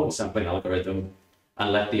in an importance sampling algorithm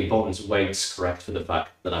and let the importance weights correct for the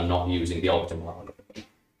fact that I'm not using the optimal algorithm.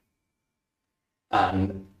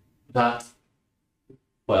 And that,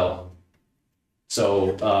 well,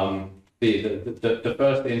 so the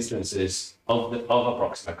first instances of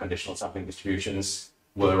approximate conditional sampling distributions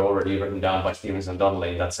were already written down by Stevens and Donnelly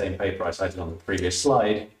in that same paper I cited on the previous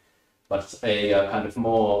slide, but a kind of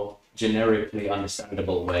more generically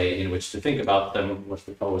understandable way in which to think about them was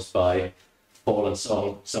proposed by Paul and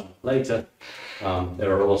Song somewhat later.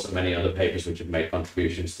 There are also many other papers which have made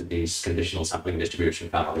contributions to these conditional sampling distribution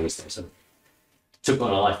families. They sort of took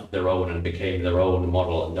on a life of their own and became their own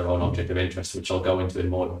model and their own object of interest, which I'll go into in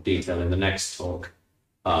more detail in the next talk.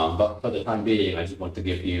 But for the time being, I just want to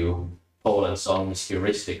give you Paul and Song's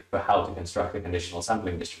heuristic for how to construct a conditional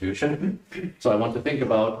sampling distribution. So I want to think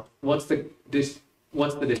about what's the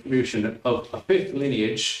distribution of a fifth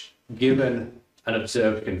lineage given an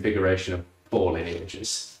observed configuration of 4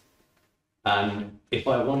 lineages. And if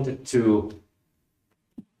I wanted to,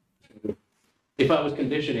 if I was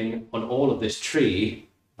conditioning on all of this tree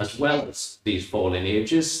as well as these 4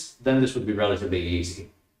 lineages, then this would be relatively easy.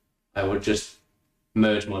 I would just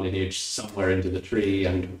merge my lineage somewhere into the tree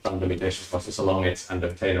and run the mutation process along it and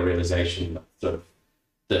obtain a realization, sort of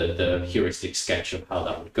the heuristic sketch of how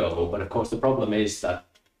that would go. But of course, the problem is that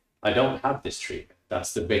I don't have this tree.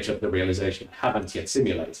 That's the bit of the realization I haven't yet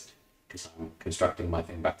simulated because I'm constructing my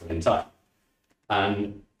thing backward in time.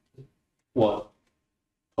 And what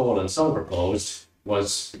Paul and Song proposed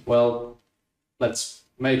was, well, let's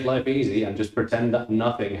make life easy and just pretend that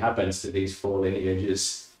nothing happens to these 4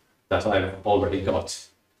 lineages that I've already got.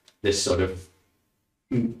 This sort of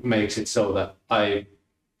makes it so that I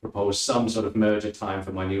propose some sort of merger time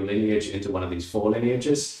for my new lineage into one of these 4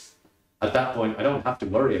 lineages. At that point, I don't have to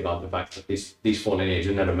worry about the fact that these 4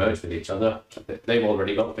 lineages never merge with each other. They've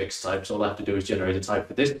already got fixed types. All I have to do is generate a type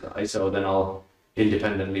for this guy. So then I'll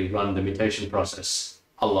independently run the mutation process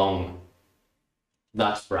along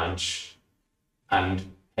that branch and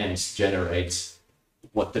hence generate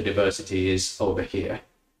what the diversity is over here.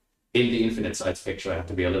 In the infinite sites picture, I have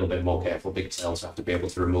to be a little bit more careful. Big cells, I have to be able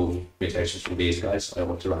to remove mutations from these guys. So I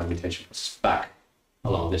want to run a mutation process back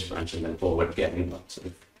along this branch and then forward again. But sort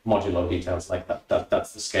of modulo details like that.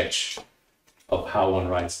 That's the sketch of how one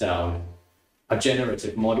writes down a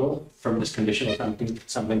generative model from this conditional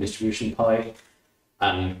sampling distribution pi.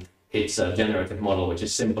 And it's a generative model which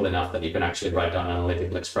is simple enough that you can actually write down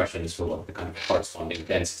analytical expressions for what the kind of corresponding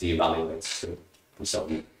density evaluates to. And so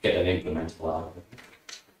you get an implementable algorithm.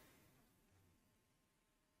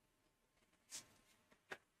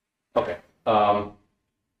 Okay,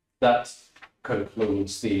 that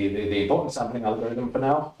concludes the important sampling algorithm for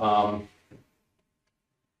now.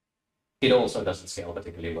 It also doesn't scale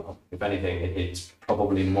particularly well. If anything, it's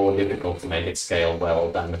probably more difficult to make it scale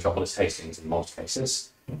well than Metropolis Hastings in most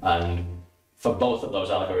cases. And for both of those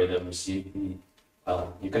algorithms, you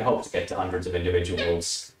can hope to get to hundreds of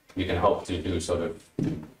individuals. You can hope to do sort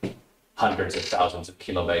of hundreds of thousands of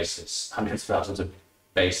kilobases, hundreds of thousands of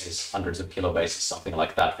bases, hundreds of kilobases, something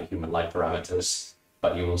like that for human light parameters.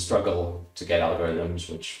 But you will struggle to get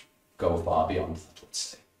algorithms which go far beyond that,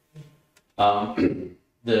 let's say.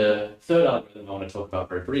 The third algorithm I want to talk about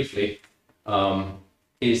very briefly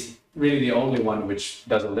is really the only one which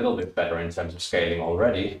does a little bit better in terms of scaling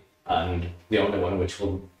already, and the only one which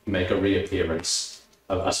will make a reappearance,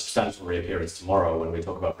 a substantial reappearance tomorrow when we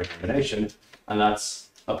talk about recombination, and that's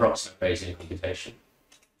approximate Bayesian computation.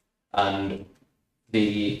 And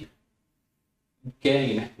the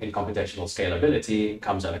gain in computational scalability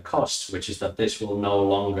comes at a cost, which is that this will no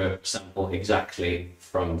longer sample exactly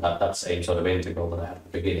from that same sort of integral that I had at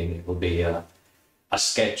the beginning. It will be a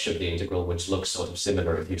sketch of the integral which looks sort of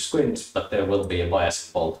similar if you squint, but there will be a bias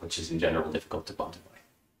fault, which is in general difficult to quantify.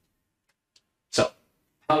 So,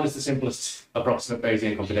 how does the simplest approximate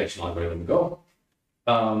Bayesian computational algorithm go?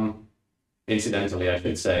 Incidentally, I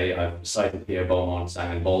should say, I've cited here Beaumont,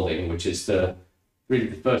 Sang, and Balding, which is really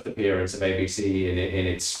the first appearance of ABC in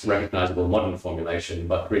its recognizable modern formulation,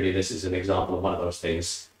 but really this is an example of one of those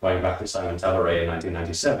things, going back to Simon Tavares in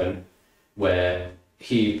 1997, where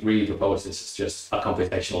he really proposed this as just a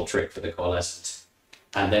computational trick for the coalescent.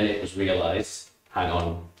 And then it was realized, hang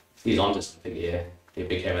on, he's onto something here. It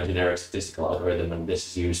became a generic statistical algorithm, and this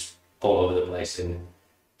is used all over the place in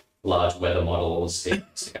large weather models, in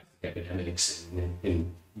stochastic epidemics,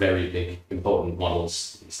 in very big, important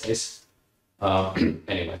models these days.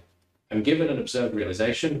 Anyway, I'm given an observed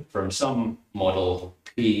realization from some model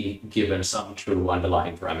P given some true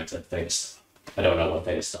underlying parameter theta star. I don't know what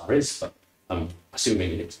theta star is, but I'm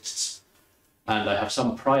assuming it exists. And I have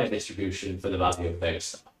some prior distribution for the value of theta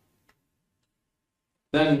star.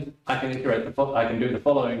 Then I can do the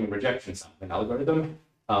following rejection sampling algorithm.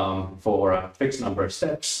 for a fixed number of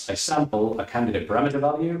steps. I sample a candidate parameter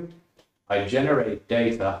value. I generate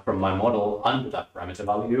data from my model under that parameter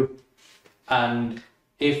value. And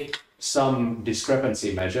if some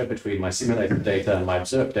discrepancy measure between my simulated data and my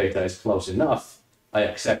observed data is close enough, I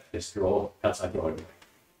accept this draw, else I throw it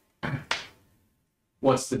away.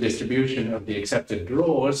 What's the distribution of the accepted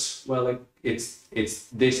draws? Well, it's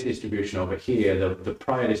this distribution over here, the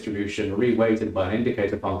prior distribution reweighted by an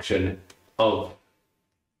indicator function of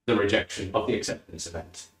the rejection of the acceptance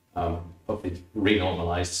event, of the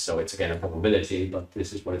renormalized. So it's again a probability, but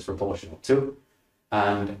this is what it's proportional to.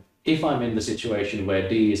 And if I'm in the situation where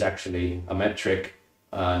D is actually a metric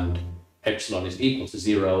and epsilon is equal to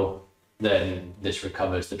 0, then this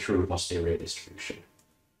recovers the true posterior distribution.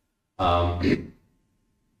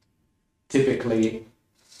 Typically,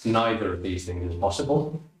 neither of these things is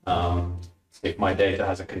possible. If my data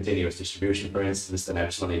has a continuous distribution, for instance, then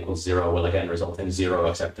epsilon equals 0 will again result in 0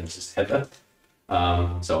 acceptances header.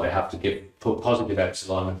 So I have to put positive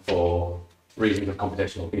epsilon for reasons of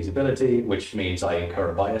computational feasibility, which means I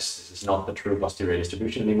incur a bias. This is not the true posterior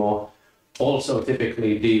distribution anymore. Also,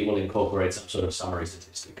 typically, D will incorporate some sort of summary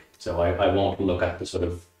statistic. So I won't look at the sort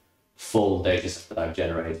of full data set that I've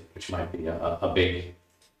generated, which might be a big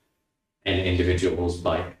n individuals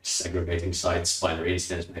by segregating sites, binary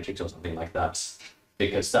incidence matrix or something like that,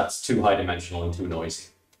 because that's too high dimensional and too noisy.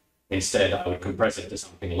 Instead, I would compress it to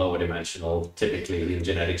something lower dimensional, typically in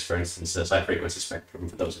genetics, for instance, the side frequency spectrum,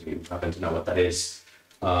 for those of you who happen to know what that is.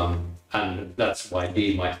 And that's why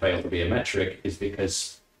D might fail to be a metric, is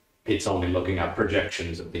because it's only looking at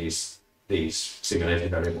projections of these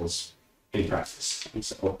simulated variables in practice. And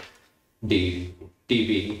so D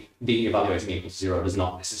evaluating equal to 0 does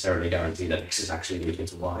not necessarily guarantee that X is actually equal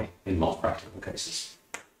to Y in most practical cases.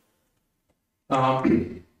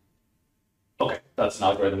 Okay, that's an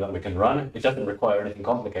algorithm that we can run. It doesn't require anything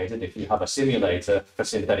complicated. If you have a simulator for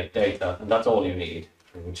synthetic data, and that's all you need,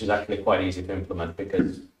 which is actually quite easy to implement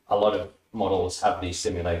because a lot of models have these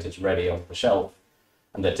simulators ready off the shelf,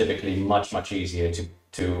 and they're typically much easier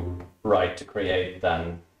to write, to create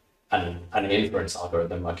than an inference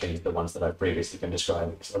algorithm akin to the ones that I've previously been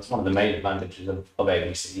describing. So that's one of the main advantages of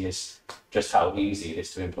ABC, is just how easy it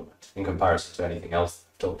is to implement in comparison to anything else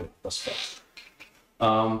I've talked about thus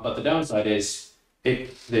far. But the downside is,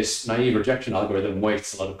 if this naive rejection algorithm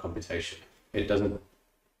wastes a lot of computation, it doesn't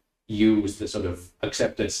use the sort of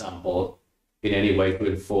accepted sample in any way to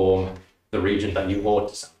inform the region that you ought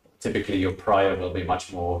to sample. Typically, your prior will be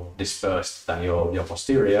much more dispersed than your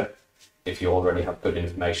posterior, if you already have good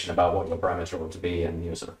information about what your parameter ought to be and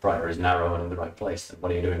your sort of prior is narrow and in the right place, then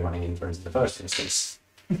what are you doing running inference in the first instance?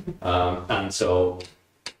 And so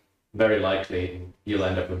very likely you'll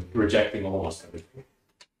end up rejecting almost everything.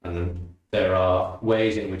 And there are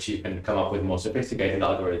ways in which you can come up with more sophisticated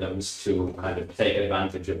algorithms to kind of take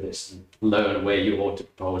advantage of this and learn where you ought to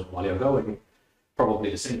propose while you're going.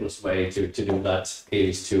 Probably the simplest way to do that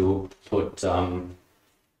is to put an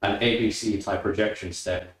ABC type rejection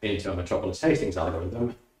step into a Metropolis-Hastings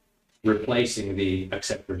algorithm, replacing the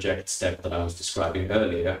accept-reject step that I was describing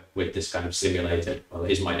earlier with this kind of simulated, well,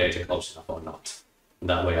 is my data close enough or not? And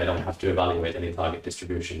that way I don't have to evaluate any target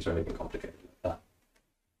distributions or anything complicated like that.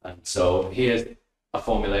 And so here's a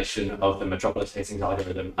formulation of the Metropolis-Hastings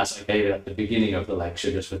algorithm as I gave it at the beginning of the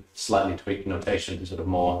lecture, just with slightly tweaked notation to sort of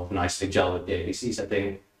more nicely gel with the ABC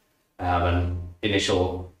setting. I have an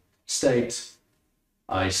initial state.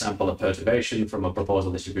 I sample a perturbation from a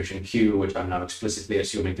proposal distribution Q, which I'm now explicitly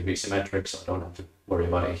assuming to be symmetric, so I don't have to worry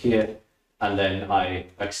about it here. And then I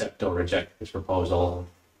accept or reject this proposal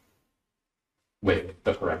with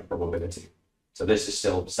the correct probability. So this is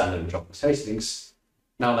still standard Metropolis-Hastings.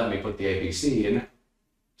 Now let me put the ABC in.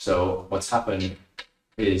 So what's happened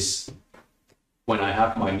is, when I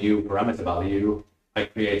have my new parameter value, I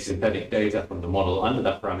create synthetic data from the model under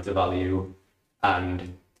that parameter value,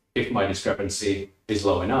 and if my discrepancy is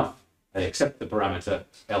low enough, I accept the parameter,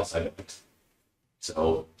 else I don't.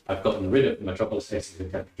 So I've gotten rid of the Metropolis-Hastings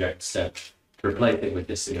accept-reject step, replaced it with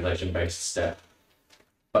this simulation-based step.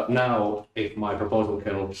 But now, if my proposal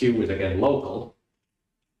kernel Q is again local,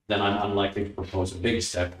 then I'm unlikely to propose a big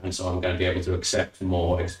step, and so I'm going to be able to accept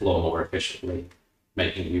more, explore more efficiently,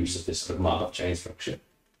 making use of this sort of Markov chain structure.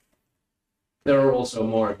 There are also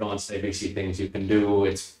more advanced ABC things you can do.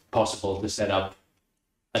 It's possible to set up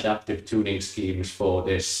adaptive tuning schemes for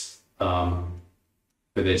this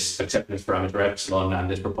acceptance parameter epsilon and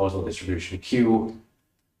this proposal distribution Q.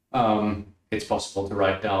 It's possible to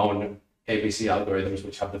write down ABC algorithms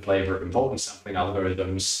which have the flavor of importance sampling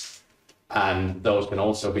algorithms, and those can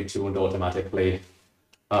also be tuned automatically.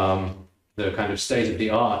 the kind of state of the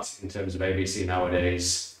art in terms of ABC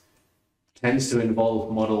nowadays tends to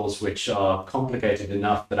involve models which are complicated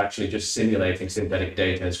enough that actually just simulating synthetic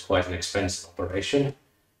data is quite an expensive operation.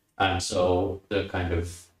 And so the kind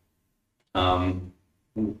of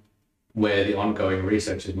where the ongoing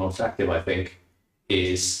research is most active, I think,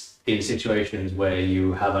 is in situations where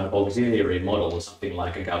you have an auxiliary model, something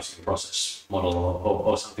like a Gaussian process model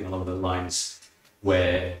or something along those lines,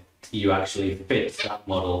 where you actually fit that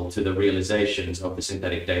model to the realizations of the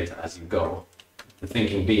synthetic data as you go. The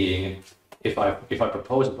thinking being, if I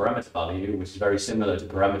propose a parameter value, which is very similar to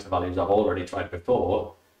parameter values I've already tried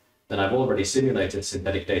before, then I've already simulated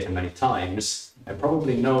synthetic data many times. I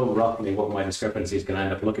probably know roughly what my discrepancy is going to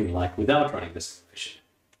end up looking like without running the simulation.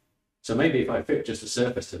 So maybe if I fit just a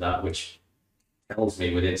surface to that, which tells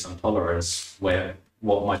me within some tolerance what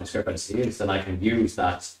my discrepancy is, then I can use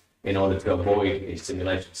that in order to avoid these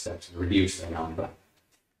simulation steps and reduce their number.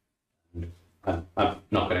 And I'm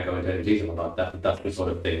not going to go into any detail about that, but that's the sort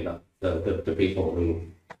of thing that the people who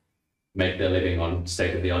make their living on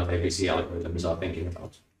state-of-the-art ABC algorithms are thinking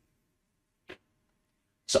about.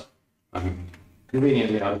 So I'm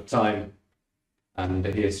conveniently out of time, and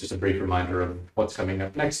here's just a brief reminder of what's coming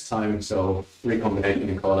up next time. So recombination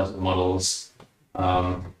and coalescent models.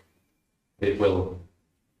 It will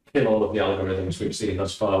kill all of the algorithms we've seen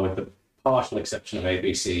thus far, with the partial exception of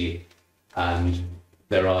ABC, and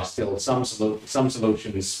there are still some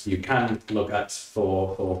solutions you can look at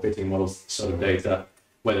for fitting models sort of data,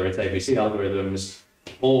 whether it's ABC algorithms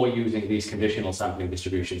or using these conditional sampling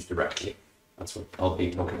distributions directly. That's what I'll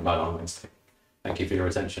be talking about on Wednesday. Thank you for your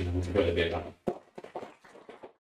attention, and enjoy the video.